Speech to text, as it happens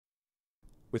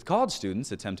With college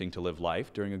students attempting to live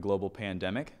life during a global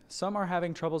pandemic, some are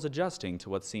having troubles adjusting to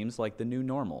what seems like the new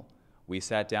normal. We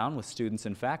sat down with students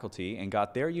and faculty and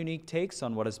got their unique takes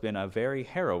on what has been a very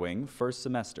harrowing first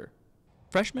semester.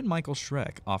 Freshman Michael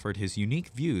Schreck offered his unique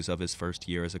views of his first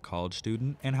year as a college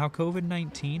student and how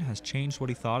COVID-19 has changed what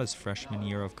he thought his freshman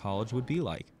year of college would be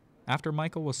like. After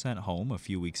Michael was sent home a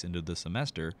few weeks into the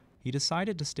semester, he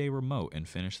decided to stay remote and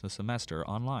finish the semester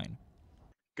online.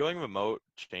 Going remote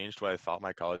changed what I thought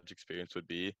my college experience would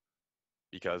be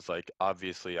because,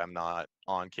 obviously I'm not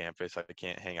on campus. I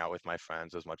can't hang out with my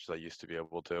friends as much as I used to be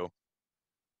able to.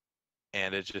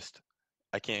 And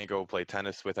I can't go play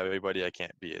tennis with everybody. I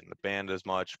can't be in the band as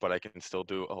much, but I can still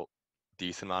do a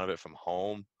decent amount of it from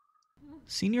home.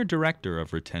 Senior Director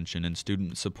of Retention and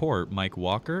Student Support, Mike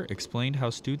Walker, explained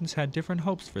how students had different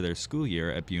hopes for their school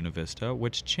year at Buena Vista,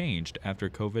 which changed after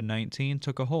COVID-19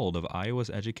 took a hold of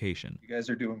Iowa's education. You guys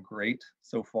are doing great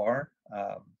so far.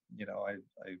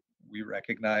 We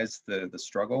recognize the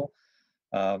struggle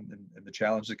and the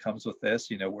challenge that comes with this.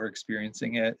 We're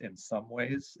experiencing it in some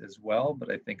ways as well,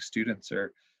 but I think students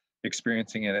are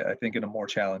experiencing it, I think, in a more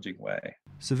challenging way.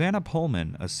 Savannah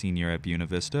Pullman, a senior at Buena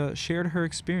Vista, shared her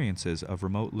experiences of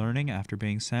remote learning after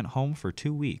being sent home for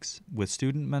 2 weeks, with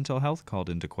student mental health called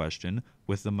into question.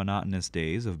 With the monotonous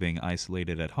days of being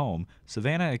isolated at home,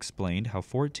 Savannah explained how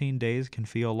 14 days can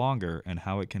feel longer and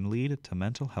how it can lead to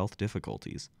mental health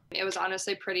difficulties. It was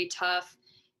honestly pretty tough.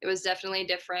 It was definitely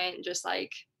different, just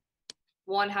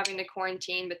one, having to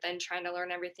quarantine, but then trying to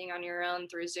learn everything on your own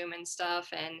through Zoom and stuff,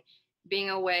 and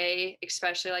being away,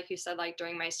 especially like you said,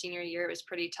 during my senior year, it was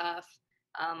pretty tough.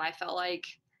 I felt like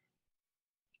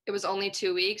it was only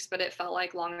 2 weeks, but it felt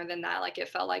like longer than that. It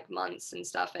felt like months and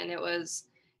stuff. And it was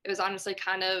honestly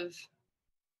kind of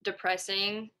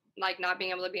depressing, not being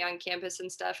able to be on campus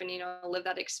and stuff and, live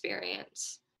that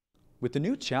experience. With the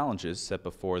new challenges set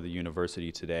before the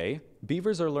university today,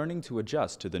 Beavers are learning to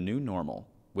adjust to the new normal,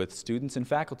 with students and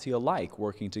faculty alike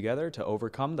working together to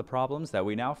overcome the problems that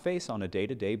we now face on a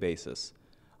day-to-day basis.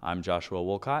 I'm Joshua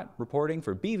Woolcott, reporting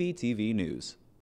for BVTV News.